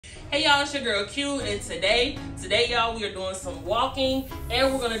Hey y'all, it's your girl Q, and today y'all, we are doing some walking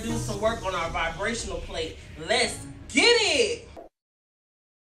and we're gonna do some work on our vibrational plate. Let's get it!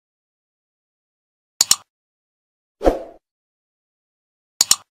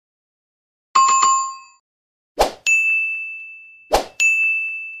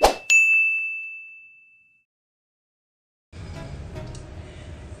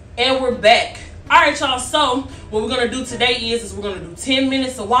 And we're back. Alright y'all, so what we're going to do today is we're going to do 10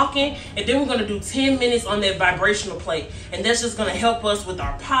 minutes of walking, and then we're going to do 10 minutes on that vibrational plate. And that's just going to help us with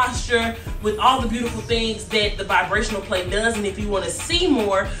our posture, with all the beautiful things that the vibrational plate does. And if you want to see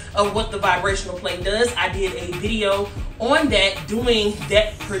more of what the vibrational plate does, I did a video on that doing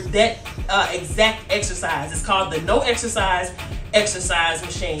that exact exercise. It's called the No Exercise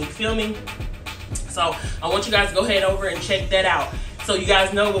Machine. You feel me? So I want you guys to go ahead over and check that out, so you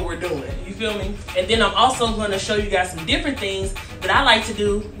guys know what we're doing. You feel me? And then I'm also going to show you guys some different things that I like to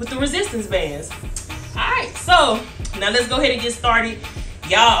do with the resistance bands. Alright, so now let's go ahead and get started.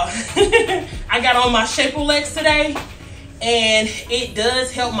 Y'all, I got on my Shape-O-Lex today, and it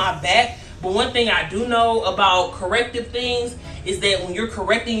does help my back. But one thing I do know about corrective things is that when you're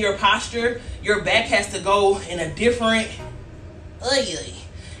correcting your posture, your back has to go in a different...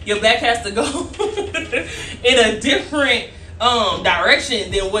 Your back has to go in a different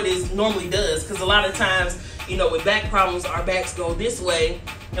direction than what it normally does, because a lot of times, you know, with back problems, our backs go this way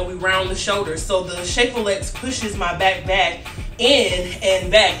and we round the shoulders. So the Shape-O-Lex pushes my back in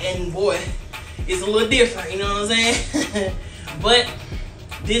and back, and boy, it's a little different, you know what I'm saying? But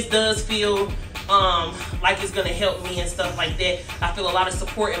this does feel like it's gonna help me and stuff like that. I feel a lot of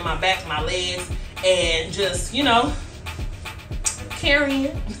support in my back, my legs, and just, you know,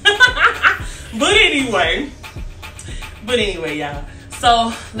 carrying. But anyway, y'all,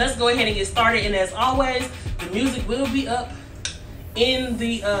 so let's go ahead and get started. And as always, the music will be up in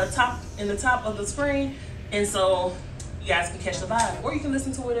the top of the screen, and so you guys can catch the vibe, or you can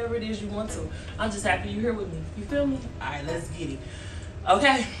listen to whatever it is you want to. I'm just happy you're here with me. You feel me? All right, let's get it.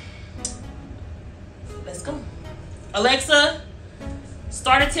 Okay, let's go. Alexa,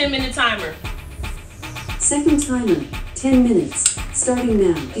 start a 10-minute timer. Second timer, 10 minutes, starting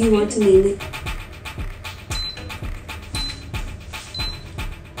now. Do you want to name it?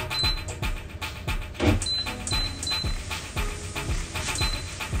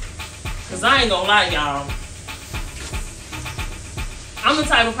 Cause I ain't gonna lie, y'all, I'm the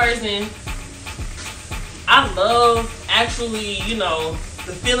type of person, I love actually, you know,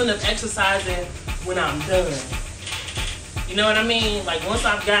 the feeling of exercising when I'm done. You know what I mean? Like, once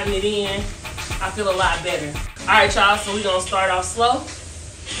I've gotten it in, I feel a lot better. All right, y'all, so we're gonna start off slow.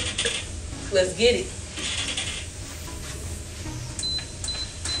 Let's get it.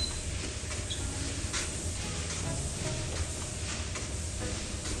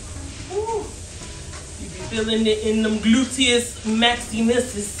 Ooh. You be feeling it in them gluteus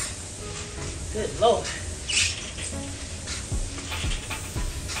maximus. Good Lord.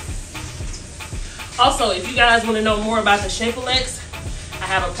 Also, if you guys want to know more about the Shape-O-Lex, I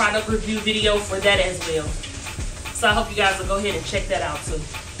have a product review video for that as well. So I hope you guys will go ahead and check that out too.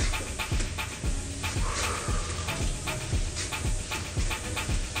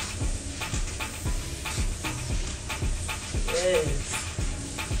 Yes.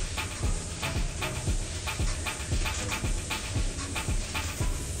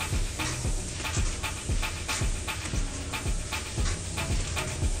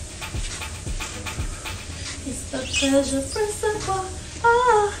 It's the pleasure principle.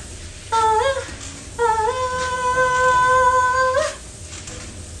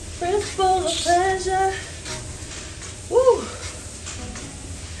 Principle of pleasure. Woo.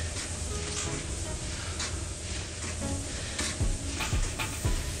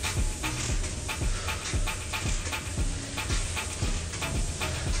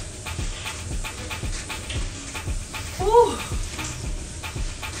 Woo.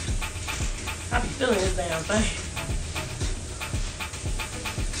 I be feeling this damn thing.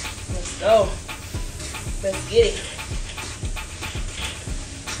 Let's go. Let's get it.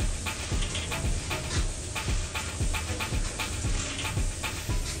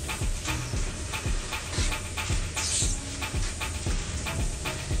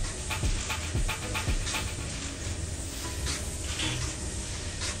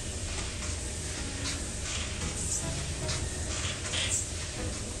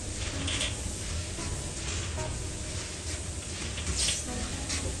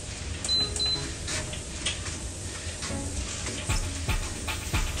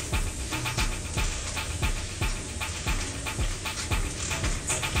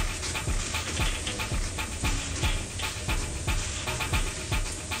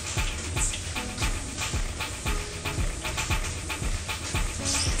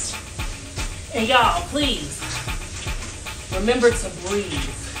 And y'all, please remember to breathe.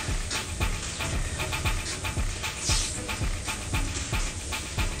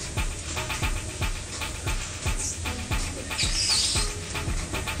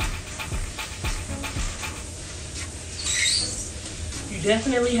 You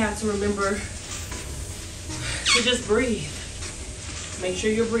definitely have to remember to just breathe. Make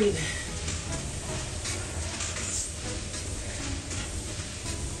sure you're breathing.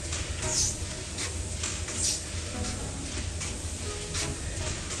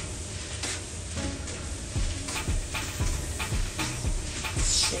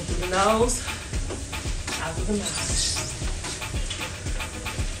 In through the nose, out through the mouth.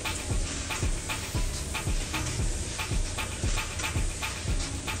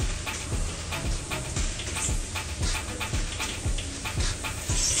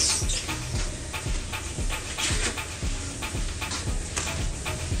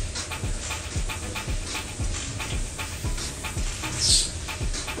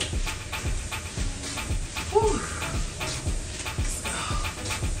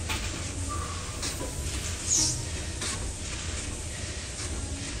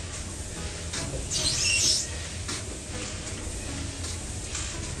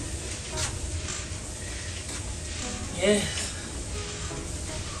 Yes.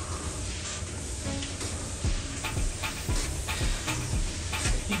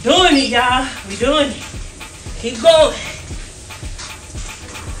 You're doing it, y'all. We're doing it. Keep going.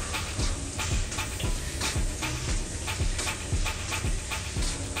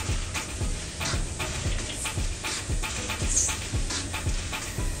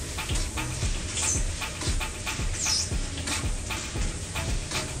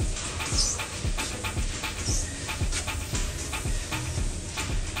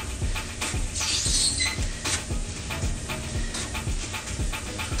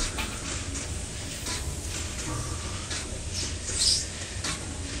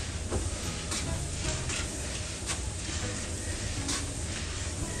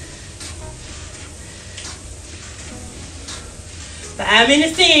 Five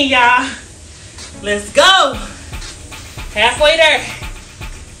minutes in, y'all. Let's go. Halfway there.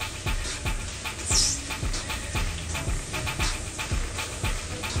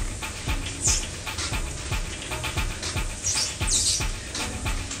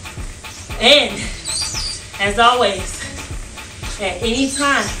 And as always, at any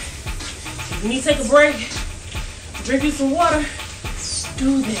time, if you need to take a break, drink you some water,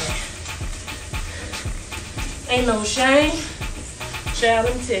 do that. Ain't no shame. Child,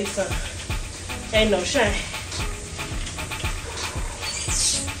 let me tell you something. Ain't no shame.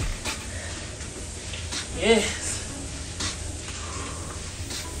 Yes.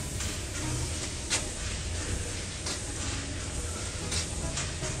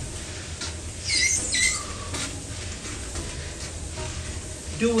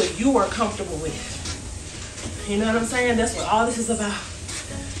 Do what you are comfortable with. You know what I'm saying? That's what all this is about.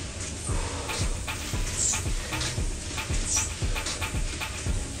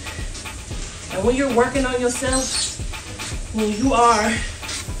 And when you're working on yourself, when you are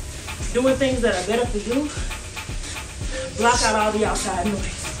doing things that are better for you, block out all the outside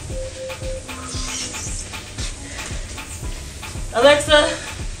noise. Alexa,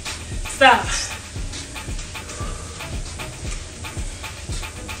 stop.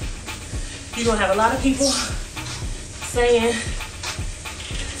 You're gonna have a lot of people saying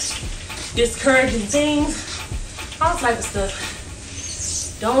discouraging things, all type of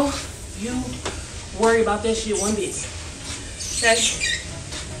stuff. Don't you worry about that shit one bit. Okay?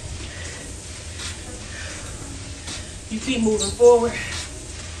 You keep moving forward.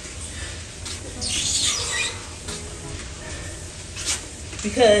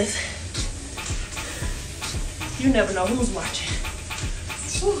 Because you never know who's watching.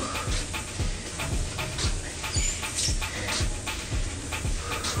 Whew.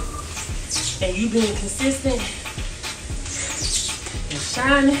 And you being consistent and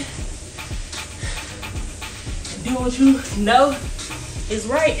shining and doing what you know is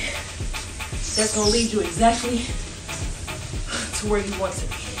right, that's gonna lead you exactly to where you want to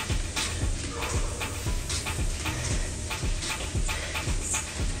be.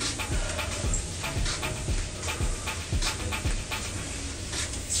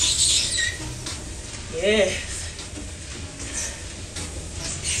 Yes.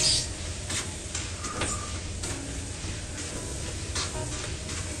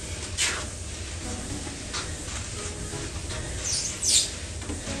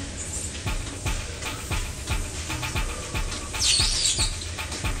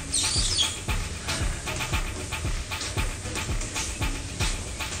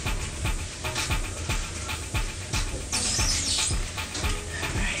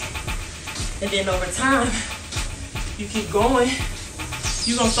 And then over time, you keep going,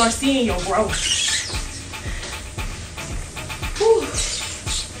 you're gonna start seeing your growth. Whew.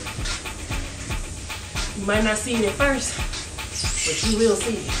 You might not see it at first, but you will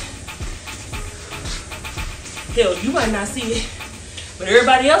see it. Hell, you might not see it, but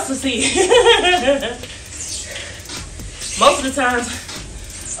everybody else will see it. Most of the times,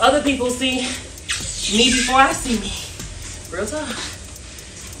 other people see me before I see me. Real talk.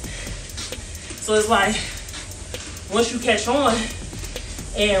 So it's like, once you catch on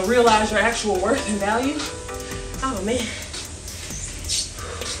and realize your actual worth and value, oh man,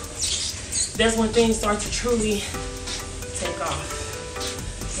 that's when things start to truly take off,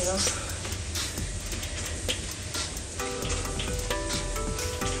 you know?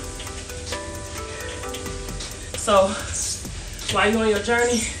 So, while you're on your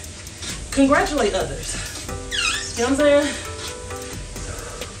journey, congratulate others. You know what I'm saying?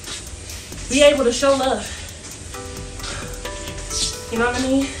 Be able to show love. You know what I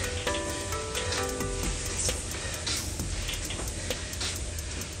mean?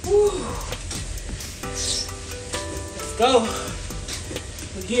 Woo. Let's go.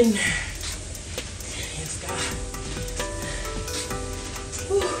 We're getting there. Yes, God.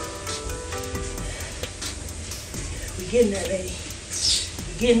 Woo. We're getting there, baby.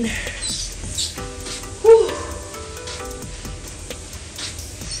 We're getting there. Woo.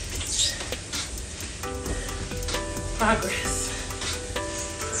 Progress.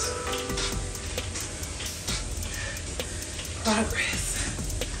 Progress.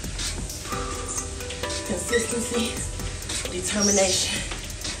 Consistency. Determination.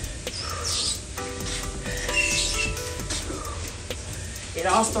 It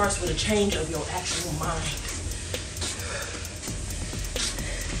all starts with a change of your actual mind.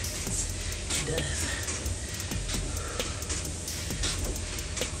 It does.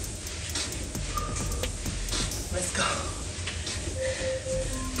 Let's go.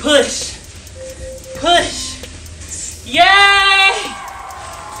 Push. Push. Yay!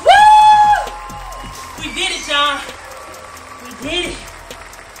 Woo! We did it, y'all. We did it.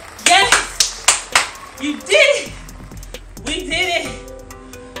 Yes! You did it! We did it!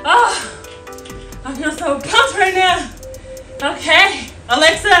 Oh, I feel so pumped right now. Okay,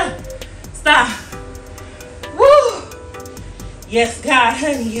 Alexa, stop. Woo! Yes, God,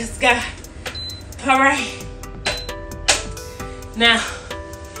 honey, yes, God. All right. Now,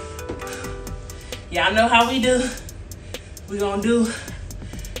 y'all know how we do. We're gonna do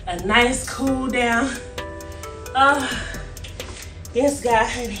a nice cool down. Yes, God,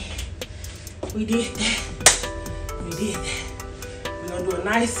 honey. We did that. We did that. We're gonna do a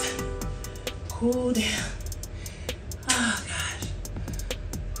nice cool down. Oh, gosh.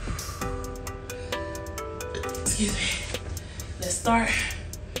 Excuse me. Let's start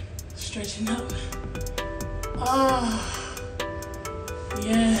stretching up. Oh,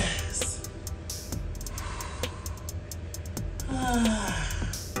 yes.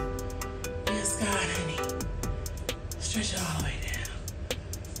 Yes, God, honey. Stretch it all the way down.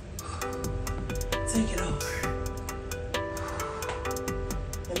 Take it over.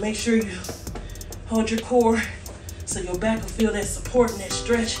 And make sure you hold your core so your back will feel that support and that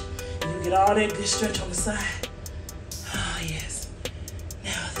stretch. And you get all that good stretch on the side. Oh, yes.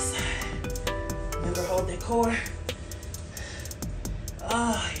 Now other side. Remember, hold that core.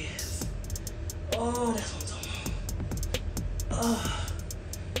 Oh, yes. Oh, that's what I'm talking about. Oh.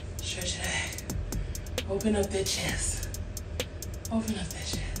 Stretch it out. Open up that chest. Open up that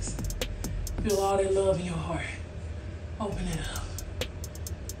chest. Feel all that love in your heart. Open it up.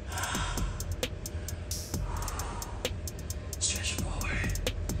 Stretch forward.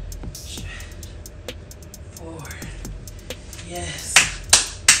 Stretch forward. Yes.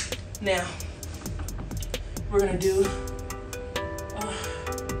 Now, we're gonna do a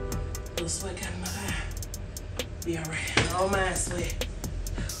little sweat coming in my eye. Be all right. I don't mind sweat.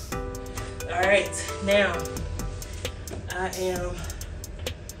 All right, now I am.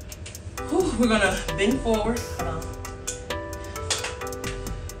 We're gonna bend forward. Hold on.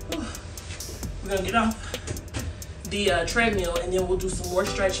 We're gonna get off the treadmill, and then we'll do some more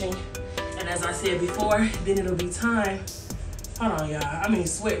stretching. And as I said before, then it'll be time. Hold on, y'all. I mean,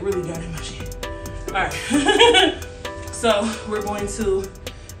 sweat really got in my shit. All right. So we're going to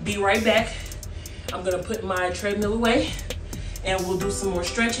be right back. I'm gonna put my treadmill away, and we'll do some more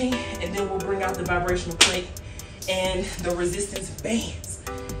stretching, and then we'll bring out the vibrational plate and the resistance bands.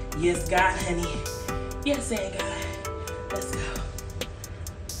 Yes, God, honey. Yes, and God. Let's go.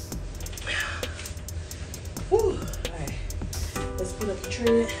 Whew. All right. Let's put up the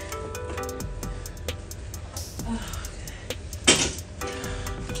tread. Oh,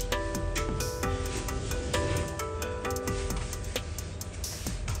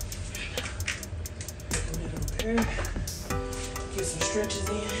 here. Get some stretches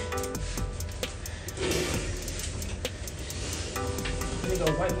in. Let me go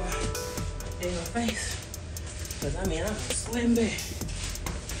wipe my damn face. Cause I mean, I'm sweating bad.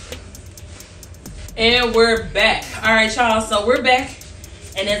 And we're back. All right, y'all, so we're back.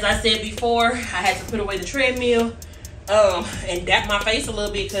 And as I said before, I had to put away the treadmill and dap my face a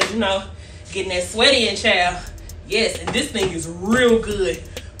little bit because, you know, getting that sweat in, child. Yes, and this thing is real good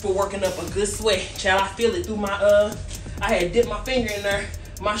for working up a good sweat. Child, I feel it through my, I had dipped my finger in there.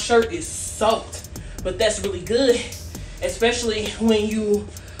 My shirt is soaked, but that's really good, especially when you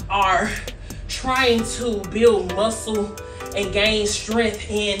are trying to build muscle and gain strength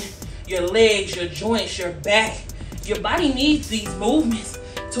in your legs, your joints, your back. Your body needs these movements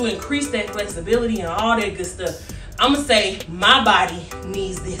to increase that flexibility and all that good stuff. I'm gonna say my body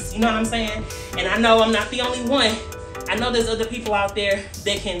needs this, you know what I'm saying? And I know I'm not the only one. I know there's other people out there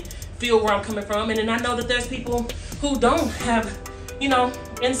that can feel where I'm coming from, and then I know that there's people who don't have, you know,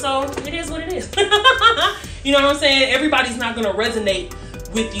 and so it is what it is. You know what I'm saying? Everybody's not gonna resonate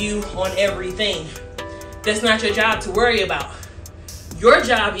with you on everything. That's not your job to worry about. Your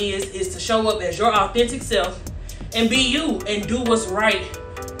job is to show up as your authentic self and be you and do what's right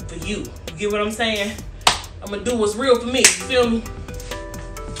for you. You get what I'm saying? I'm gonna do what's real for me, you feel me?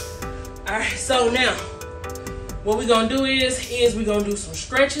 All right, so now what we're gonna do is we're gonna do some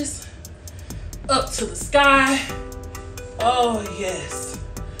stretches up to the sky. Oh yes,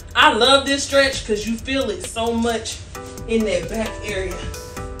 I love this stretch because you feel it so much in that back area.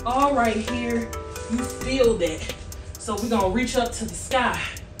 All right here, you feel that. So we're gonna reach up to the sky.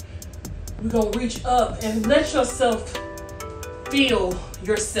 We're gonna reach up and let yourself feel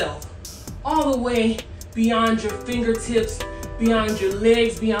yourself all the way beyond your fingertips, beyond your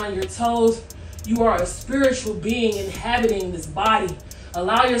legs, beyond your toes. You are a spiritual being inhabiting this body.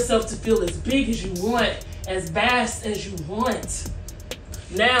 Allow yourself to feel as big as you want, as vast as you want.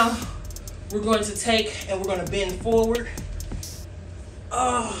 Now, we're going to take and we're going to bend forward.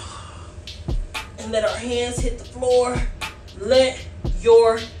 And let our hands hit the floor. Let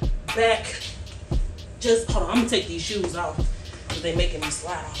your back just, hold on, I'm going to take these shoes off because they're making me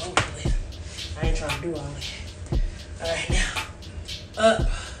slide all over the place. I ain't trying to do all that. All right, now, up,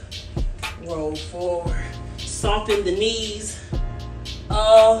 roll forward, soften the knees.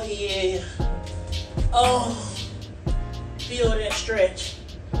 Oh, yeah. Oh, feel that stretch.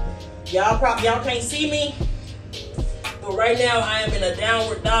 Y'all can't see me, but right now I am in a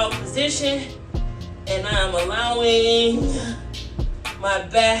downward dog position and I'm allowing my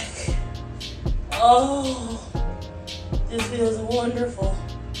back. Oh, this feels wonderful.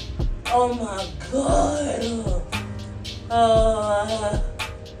 Oh my God.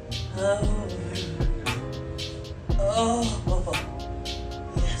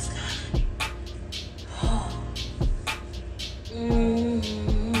 Yes, God.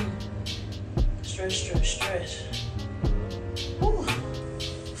 Stretch. Whew.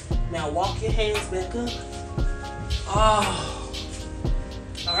 Now walk your hands back up. Oh.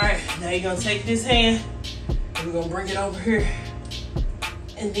 All right, now you're gonna take this hand and we're gonna bring it over here.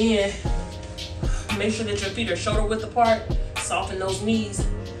 And then make sure that your feet are shoulder width apart, soften those knees,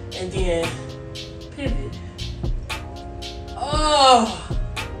 and then pivot. Oh,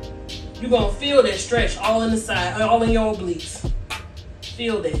 you're gonna feel that stretch all in the side, all in your obliques.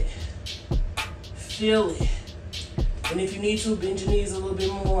 Feel that. Feel it. And if you need to, bend your knees a little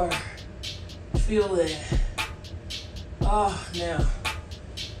bit more. Feel that. Oh, now,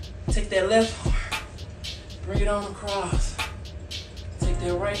 take that left arm, bring it on across. Take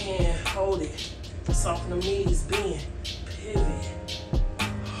that right hand, hold it. Soften the knees, bend, pivot.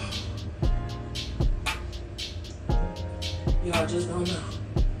 Y'all just don't know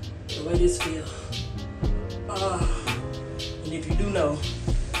the way this feels. And if you do know,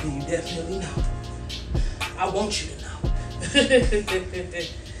 then you definitely know. I want you to know.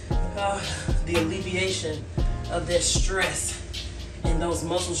 The alleviation of that stress and those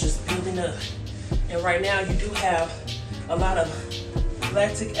muscles just building up. And right now you do have a lot of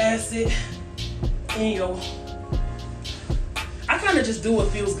lactic acid in your, I kind of just do what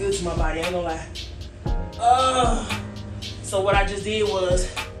feels good to my body, I ain't gonna lie. So what I just did was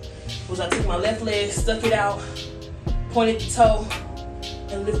I took my left leg, stuck it out, pointed the toe,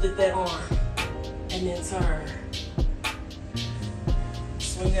 and lifted that arm, and then turn.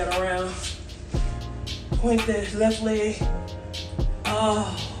 Swing that around, point that left leg.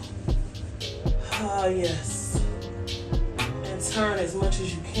 Oh yes. And turn as much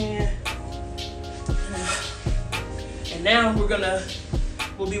as you can. And now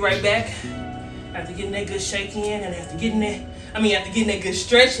we'll be right back after getting that good shake in and after getting that good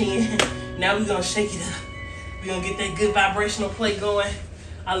stretch in. Now we're gonna shake it up. We're gonna get that good vibrational plate going.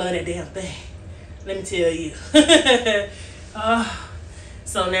 I love that damn thing. Let me tell you.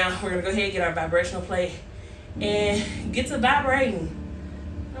 So now we're gonna go ahead and get our vibrational plate and get to vibrating.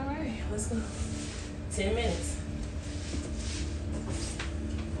 All right, let's go. 10 minutes.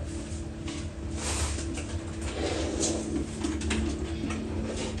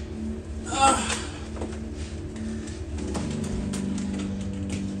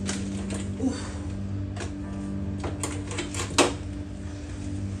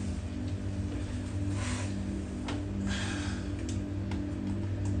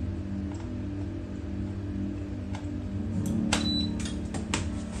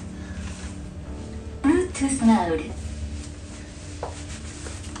 Bluetooth mode.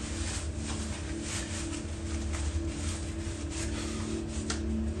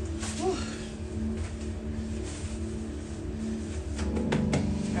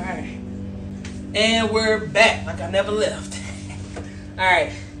 Alright. And we're back like I never left.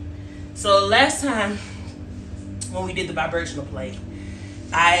 Alright. So last time when we did the vibrational plate,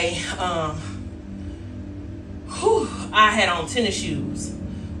 I had on tennis shoes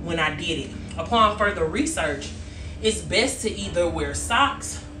when I did it. Upon further research, it's best to either wear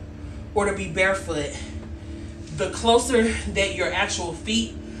socks or to be barefoot. The closer that your actual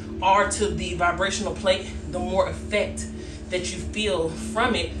feet are to the vibrational plate, the more effect that you feel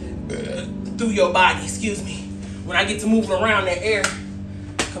from it through your body. Excuse me. When I get to moving around, that air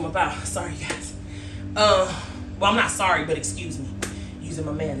come about. Sorry, guys. Well, I'm not sorry, but excuse me. Using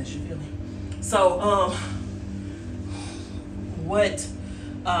my manners, you feel me? So, what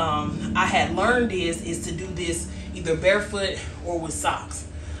I had learned is to do this either barefoot or with socks.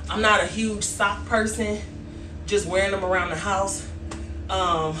 I'm not a huge sock person, just wearing them around the house.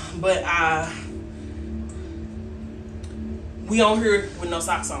 But we on here with no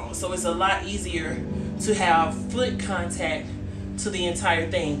socks on, so it's a lot easier to have foot contact to the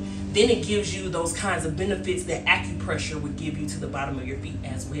entire thing. Then it gives you those kinds of benefits that acupressure would give you to the bottom of your feet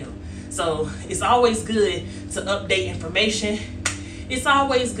as well. So it's always good to update information. It's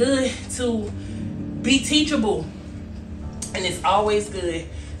always good to be teachable. And it's always good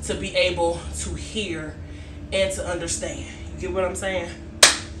to be able to hear and to understand. You get what I'm saying?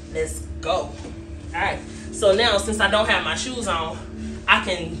 Let's go. All right. So now, since I don't have my shoes on, I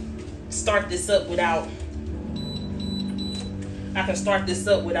can start this up without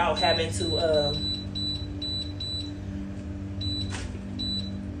having to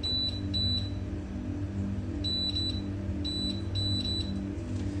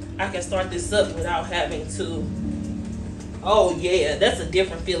oh yeah, that's a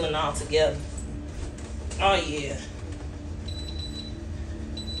different feeling altogether. Oh yeah.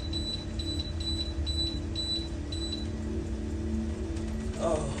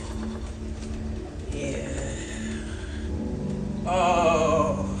 Oh yeah.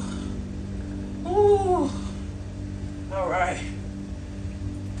 Oh. Ooh. All right.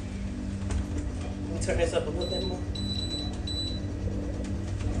 Let me turn this up a little bit more.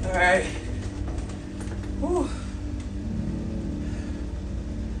 All right. Ooh.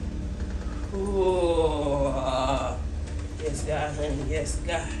 Ooh. Yes, God, honey. Yes,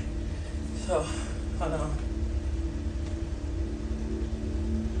 God. So, hold on.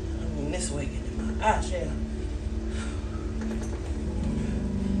 This way getting in my eyes, yeah.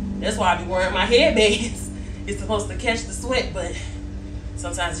 That's why I be wearing my headbands. It's supposed to catch the sweat, but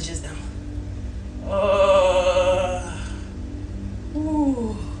sometimes it just don't.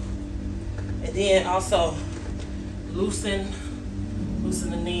 Ooh. And then also loosen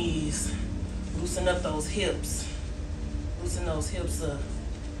the knees, loosen up those hips, loosen those hips up.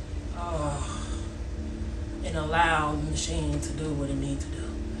 And allow the machine to do what it needs to do.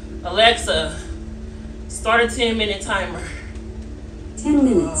 Alexa, start a 10-minute timer. 10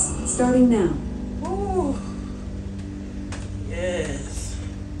 minutes, starting now. Ooh. Yes.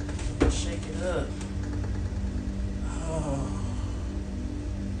 Shake it up. Oh.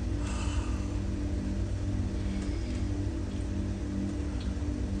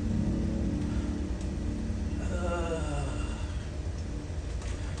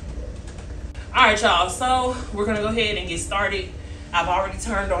 All right, y'all. So we're gonna go ahead and get started. I've already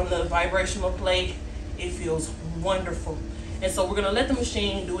turned on the vibrational plate. It feels wonderful. And so we're gonna let the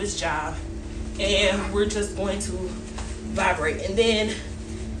machine do its job, and we're just going to vibrate. And then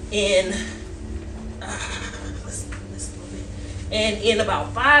in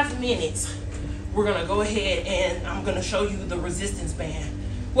about 5 minutes, we're gonna go ahead and I'm gonna show you the resistance band.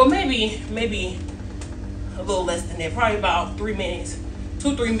 Well, maybe a little less than that, probably about 3 minutes,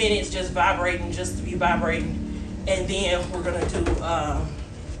 2-3 minutes, just vibrating, just to be vibrating. And then we're gonna do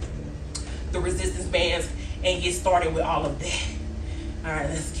the resistance bands. and get started with all of that. All right,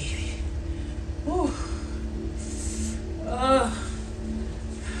 let's get it. Whew.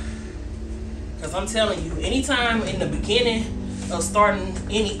 Because I'm telling you, anytime in the beginning of starting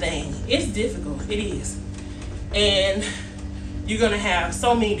anything, it's difficult. It is. And you're going to have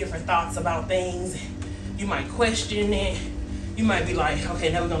so many different thoughts about things. You might question it. You might be like,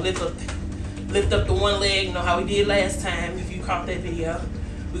 okay, now we're going to lift up the one leg. You know how we did last time, if you caught that video.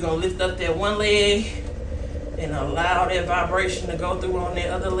 We're going to lift up that one leg and allow that vibration to go through on that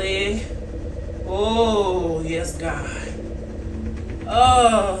other leg. Oh, yes, God.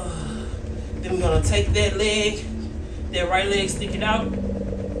 Oh. Then we're going to take that leg, that right leg, stick it out.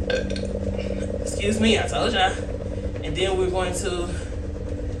 Excuse me, I told y'all. And then we're going to,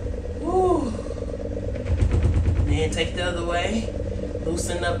 then take the other way.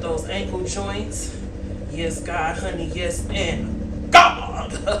 Loosen up those ankle joints. Yes, God, honey, yes, and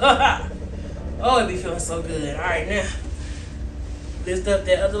God. Oh, it be feeling so good. All right, now, lift up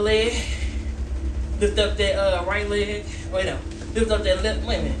that other leg. Lift up that right leg. Wait, no. Lift up that left.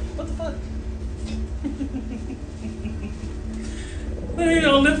 Wait a minute. What the fuck? We're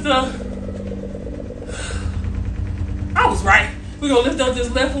gonna lift up. I was right. We're gonna lift up this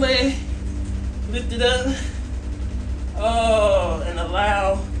left leg. Lift it up. Oh, and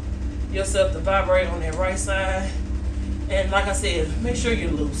allow yourself to vibrate on that right side. And like I said, make sure you're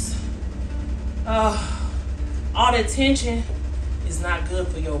loose. All that tension is not good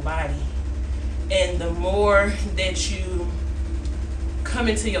for your body. And the more that you come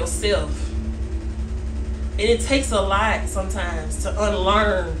into yourself, and it takes a lot sometimes to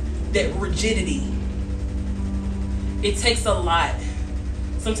unlearn that rigidity. It takes a lot.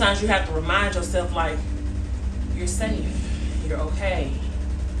 Sometimes you have to remind yourself, like, you're safe, you're okay.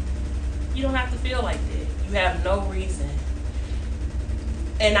 You don't have to feel like that. You have no reason.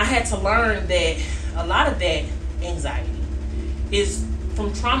 And I had to learn that a lot of that anxiety is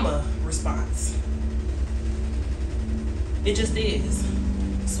from trauma response. It just is.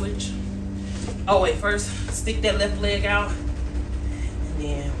 Switch. Oh wait, first stick that left leg out. And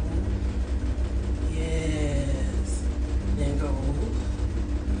then, yes. Then go.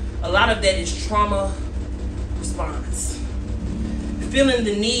 A lot of that is trauma response. Feeling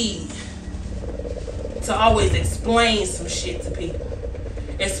the need to always explain some shit to people.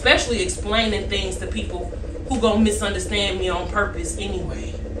 Especially explaining things to people who gonna misunderstand me on purpose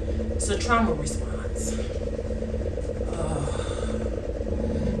anyway. It's a trauma response.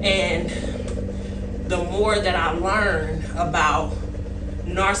 And the more that I learn about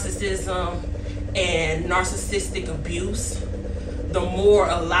narcissism and narcissistic abuse, the more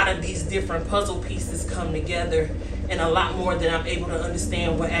a lot of these different puzzle pieces come together, and a lot more that I'm able to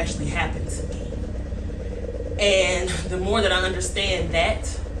understand what actually happened to me. And the more that I understand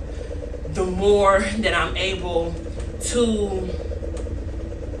that, the more that I'm able to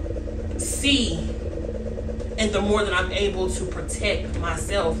see, and the more that I'm able to protect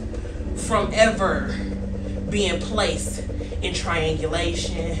myself from ever being placed in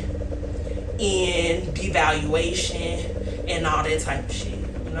triangulation, in devaluation, and all that type of shit.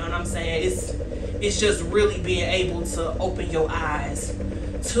 You know what I'm saying? It's just really being able to open your eyes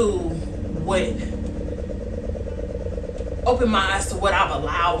to open my eyes to what I've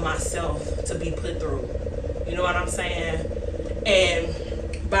allowed myself to be put through. You know what I'm saying?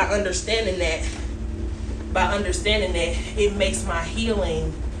 And by understanding that, it makes my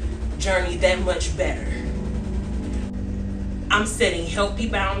healing journey that much better. I'm setting healthy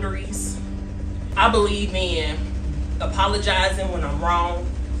boundaries. I believe in apologizing when I'm wrong,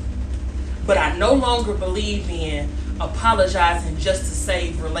 but I no longer believe in apologizing just to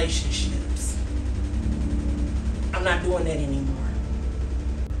save relationships. I'm not doing that anymore.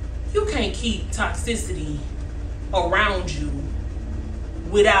 You can't keep toxicity around you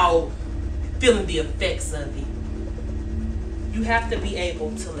without feeling the effects of it. You have to be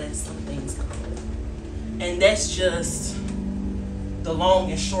able to let some things go. And that's just the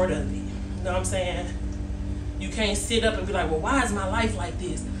long and short of it. You know what I'm saying? You can't sit up and be like, well, why is my life like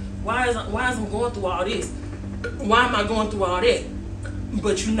this? Why is I'm going through all this? Why am I going through all that?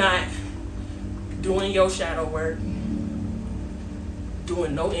 But you're not doing your shadow work,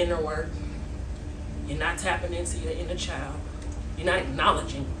 doing no inner work. You're not tapping into your inner child. You're not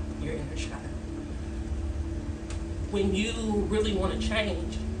acknowledging your inner child. When you really want to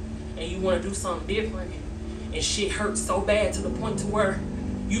change and you want to do something different and shit hurts so bad to the point to where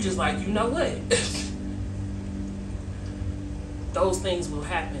you just like, you know what? Those things will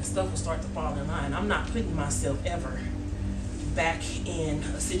happen. Stuff will start to fall in line. I'm not putting myself ever back in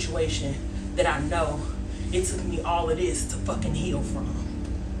a situation that I know it took me all of this to fucking heal from.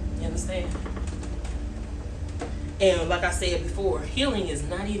 You understand? And like I said before, healing is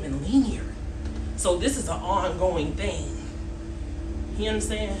not even linear. So this is an ongoing thing. You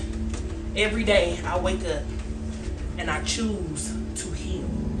understand? Every day I wake up and I choose to heal.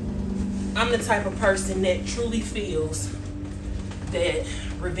 I'm the type of person that truly feels that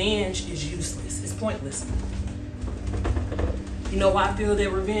revenge is useless. It's pointless. You know why I feel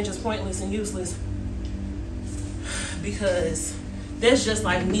that revenge is pointless and useless? Because that's just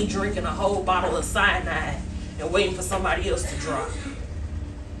like me drinking a whole bottle of cyanide and waiting for somebody else to drop.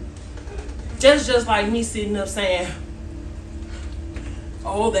 That's just like me sitting up saying,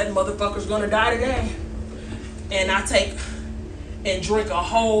 oh, that motherfucker's gonna die today. And I take and drink a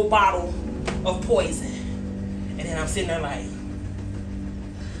whole bottle of poison. And then I'm sitting there like,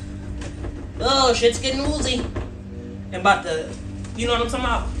 oh, shit's getting woozy. And about to, you know what I'm talking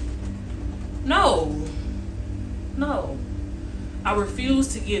about? No. I refuse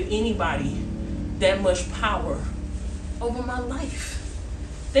to give anybody that much power over my life.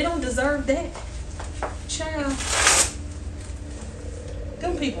 They don't deserve that. Child.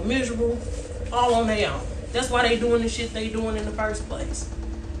 Them people miserable, all on their own. That's why they doing the shit they doing in the first place.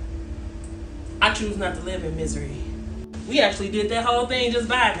 I choose not to live in misery. We actually did that whole thing just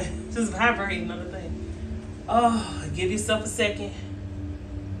vibing, just vibrating on the thing. Oh, give yourself a second.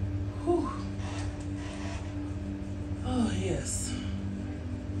 Whew. Oh, yes.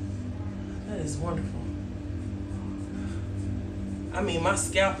 That is wonderful. I mean, my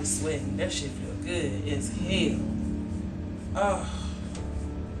scalp is sweating. That shit feel good as hell. Oh.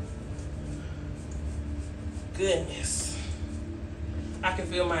 Goodness. I can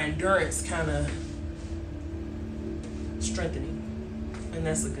feel my endurance kind of strengthening. And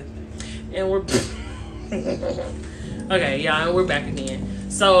that's a good thing. And we're... Okay, y'all, and we're back again.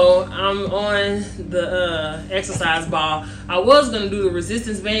 So, I'm on the exercise ball. I was going to do the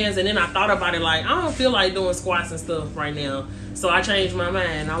resistance bands, and then I thought about it like, I don't feel like doing squats and stuff right now. So, I changed my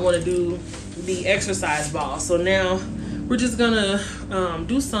mind. I want to do the exercise ball. So, now we're just going to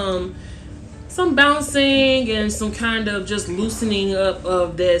do some bouncing and some kind of just loosening up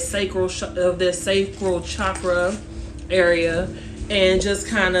of that sacral chakra area, and just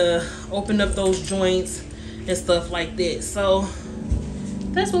kind of open up those joints and stuff like that. So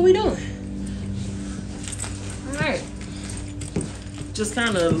that's what we're doing. All right, just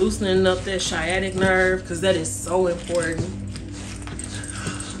kind of loosening up that sciatic nerve, because that is so important.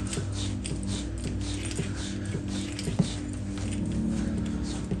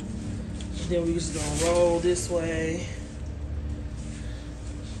 Then we just gonna roll this way.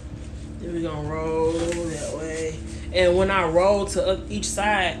 Then we gonna roll that way. And when I roll to each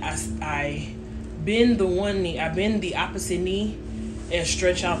side, I bend the one knee. I bend the opposite knee and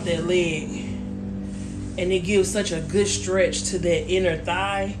stretch out that leg. And it gives such a good stretch to that inner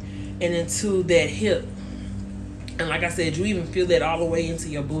thigh and into that hip. And like I said, you even feel that all the way into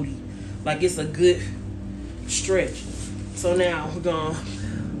your booty. Like it's a good stretch. So now we're gonna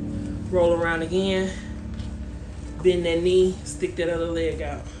roll around again, bend that knee, stick that other leg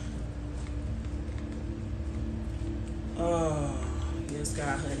out. Oh, yes,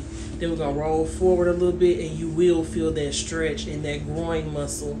 God, honey. Then we're going to roll forward a little bit, and you will feel that stretch in that groin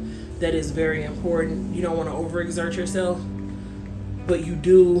muscle. That is very important. You don't want to overexert yourself, but you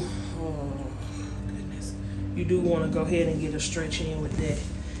do, oh, goodness. You do want to go ahead and get a stretch in with that.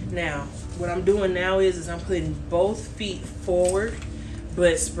 Now, what I'm doing now is I'm putting both feet forward,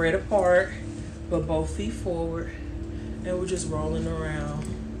 but spread apart, but both feet forward, and we're just rolling around.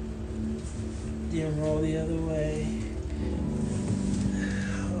 Then roll the other way.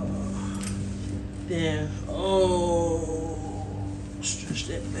 Then, stretch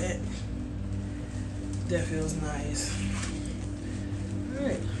that back. That feels nice. All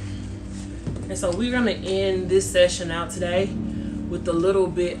right. And so we're gonna end this session out today with a little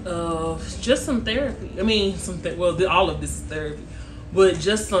bit of just some therapy. I mean, all of this is therapy. But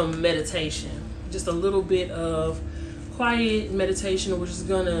just some meditation, just a little bit of quiet meditation. We're just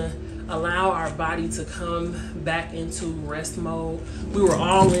gonna allow our body to come back into rest mode. We were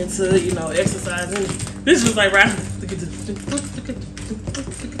all into, exercising. This was like right.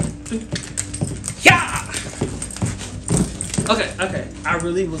 Yeah. Okay. I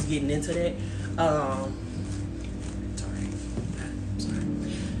really was getting into that. Sorry.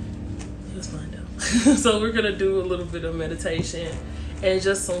 It was fine though. So we're gonna do a little bit of meditation. And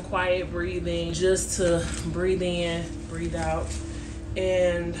just some quiet breathing, just to breathe in, breathe out,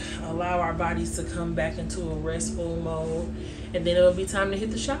 and allow our bodies to come back into a restful mode. And then it'll be time to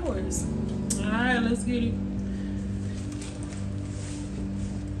hit the showers. All right, let's get it.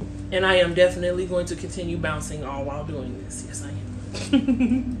 And I am definitely going to continue bouncing all while doing this. Yes, I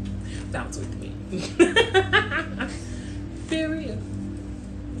am. bounce with me. Period.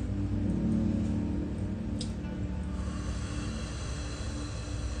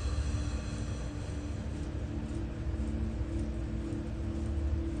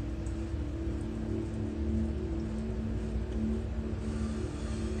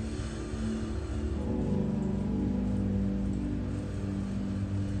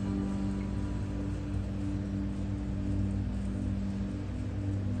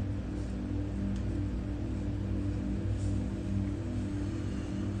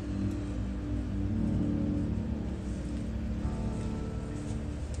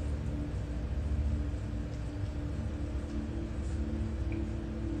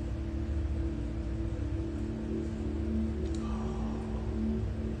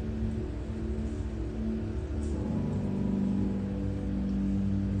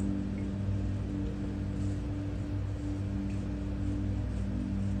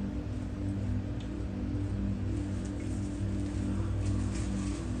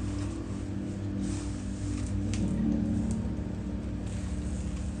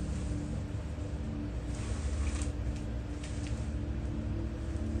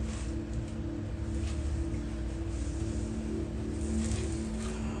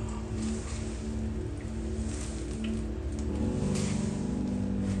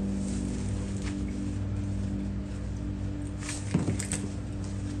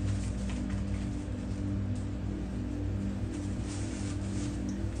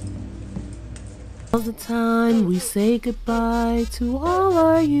 All the time we say goodbye to all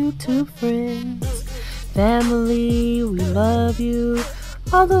our YouTube friends. Family, we love you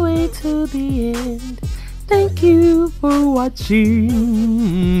all the way to the end. Thank you for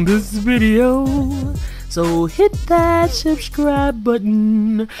watching this video. So hit that subscribe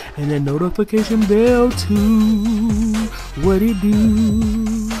button and the notification bell too. What it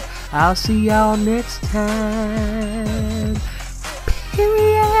do? I'll see y'all next time.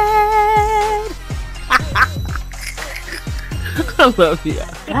 Period. I love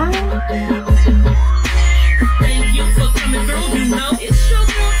you.